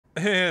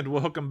And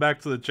welcome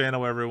back to the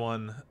channel,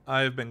 everyone.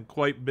 I've been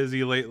quite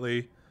busy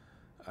lately.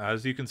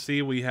 As you can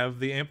see, we have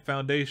the AMP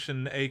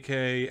Foundation,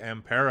 aka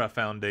Ampera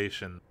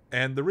Foundation.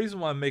 And the reason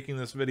why I'm making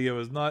this video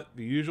is not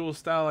the usual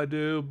style I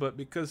do, but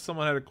because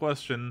someone had a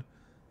question,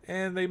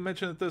 and they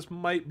mentioned that this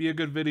might be a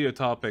good video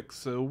topic,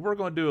 so we're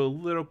going to do a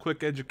little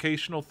quick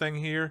educational thing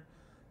here,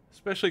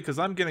 especially because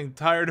I'm getting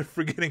tired of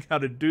forgetting how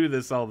to do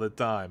this all the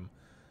time.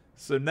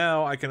 So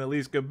now I can at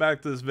least go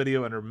back to this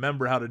video and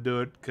remember how to do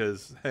it,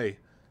 because, hey,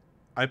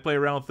 I play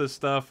around with this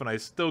stuff and I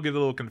still get a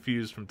little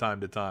confused from time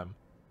to time.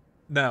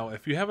 Now,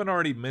 if you haven't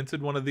already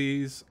minted one of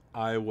these,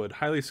 I would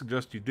highly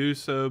suggest you do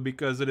so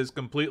because it is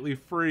completely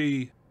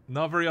free.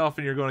 Not very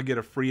often you're going to get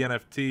a free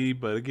NFT,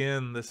 but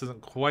again, this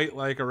isn't quite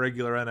like a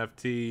regular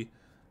NFT.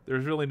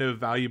 There's really no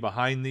value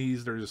behind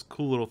these, they're just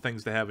cool little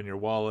things to have in your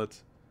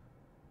wallet.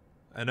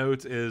 An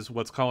OAT is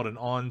what's called an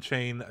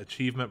on-chain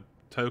achievement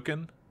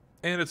token,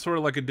 and it's sort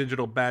of like a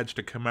digital badge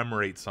to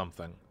commemorate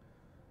something.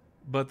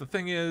 But the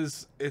thing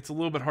is, it's a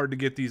little bit hard to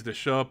get these to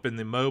show up in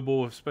the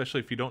mobile, especially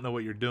if you don't know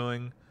what you're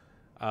doing.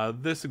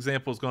 This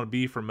example is going to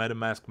be for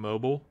MetaMask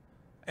Mobile.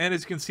 And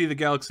as you can see, the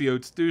Galxe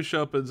OATs do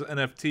show up as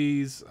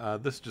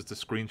NFTs. This is just a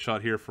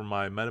screenshot here from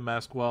my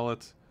MetaMask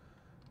wallet.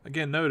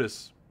 Again,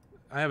 notice,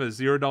 I have a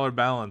 $0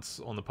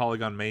 balance on the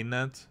Polygon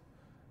mainnet,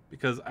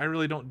 because I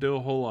really don't do a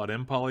whole lot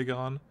in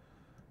Polygon.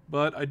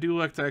 But I do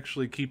like to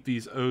actually keep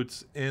these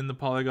OATs in the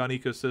Polygon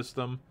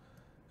ecosystem,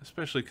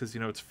 especially because,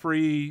 it's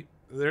free.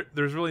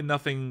 There's really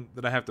nothing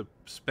that I have to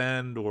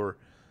spend or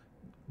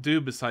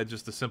do besides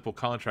just a simple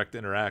contract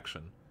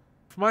interaction.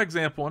 For my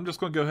example, I'm just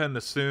going to go ahead and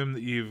assume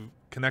that you've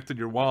connected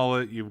your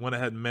wallet, you went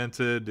ahead and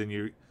minted, and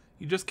you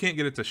just can't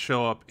get it to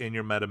show up in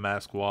your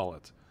MetaMask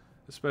wallet,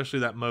 especially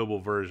that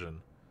mobile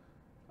version.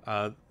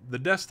 The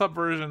desktop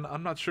version,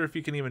 I'm not sure if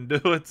you can even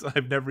do it.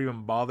 I've never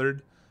even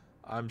bothered.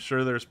 I'm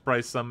sure there's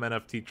probably some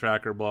NFT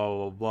tracker, blah,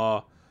 blah,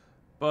 blah.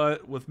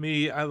 But with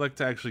me, I like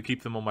to actually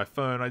keep them on my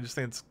phone. I just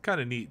think it's kind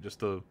of neat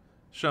just to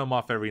show them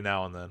off every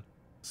now and then.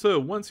 So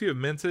once you have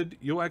minted,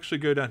 you'll actually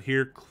go down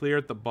here, clear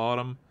at the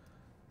bottom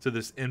to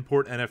this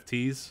import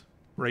NFTs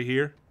right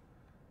here.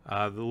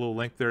 The little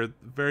link there at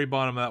the very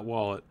bottom of that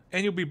wallet.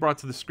 And you'll be brought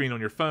to the screen on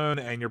your phone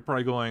and you're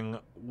probably going,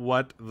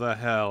 what the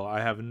hell?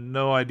 I have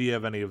no idea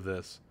of any of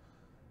this.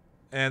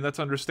 And that's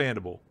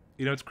understandable.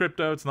 It's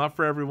crypto, it's not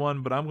for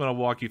everyone, but I'm going to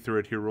walk you through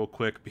it here real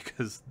quick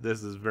because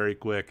this is very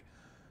quick.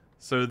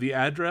 So the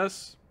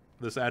address,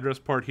 this address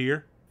part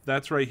here,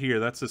 that's right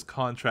here. That's this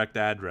contract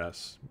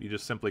address. You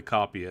just simply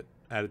copy it,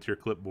 add it to your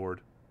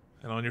clipboard.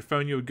 And on your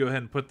phone, you would go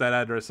ahead and put that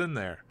address in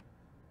there.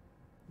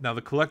 Now,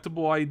 the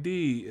collectible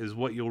ID is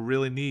what you'll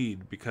really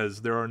need because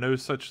there are no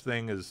such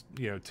thing as,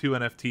 two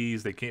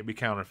NFTs. They can't be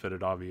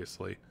counterfeited,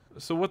 obviously.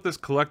 So what this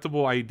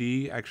collectible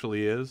ID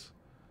actually is,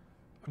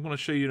 I'm going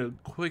to show you a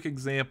quick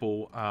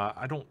example.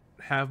 I don't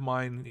have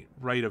mine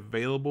right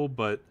available,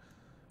 but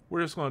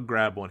we're just going to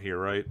grab one here,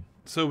 right?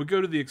 So we go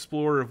to the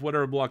Explorer of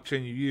whatever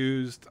blockchain you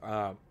used.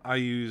 I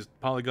used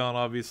Polygon,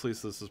 obviously,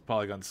 so this is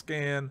Polygon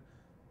Scan.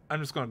 I'm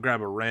just going to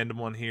grab a random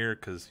one here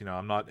because,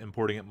 I'm not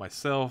importing it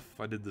myself.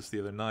 I did this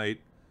the other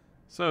night.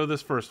 So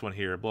this first one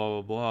here, blah,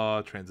 blah,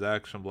 blah,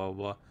 transaction, blah,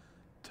 blah, blah.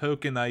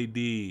 Token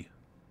ID.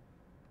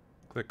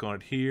 Click on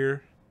it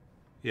here.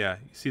 Yeah,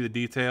 you see the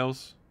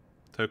details?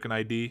 Token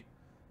ID.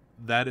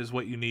 That is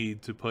what you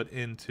need to put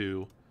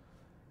into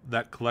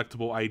that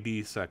collectible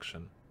ID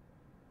section.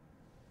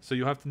 So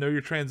you'll have to know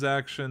your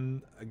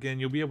transaction. Again,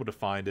 you'll be able to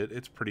find it.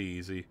 It's pretty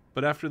easy.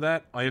 But after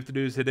that, all you have to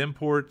do is hit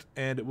import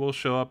and it will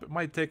show up. It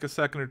might take a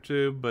second or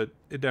two, but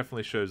it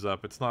definitely shows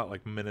up. It's not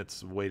like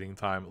minutes of waiting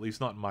time, at least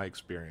not in my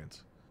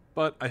experience.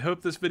 But I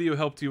hope this video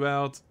helped you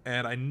out,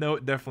 and I know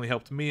it definitely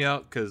helped me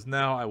out because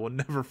now I will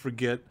never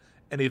forget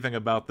anything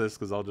about this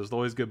because I'll just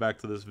always go back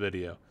to this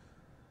video.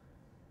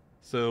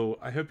 So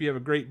I hope you have a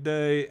great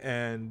day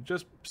and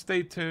just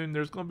stay tuned.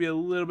 There's going to be a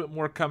little bit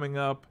more coming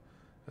up,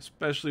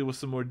 especially with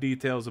some more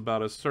details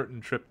about a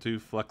certain trip to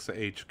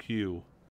Flexa HQ.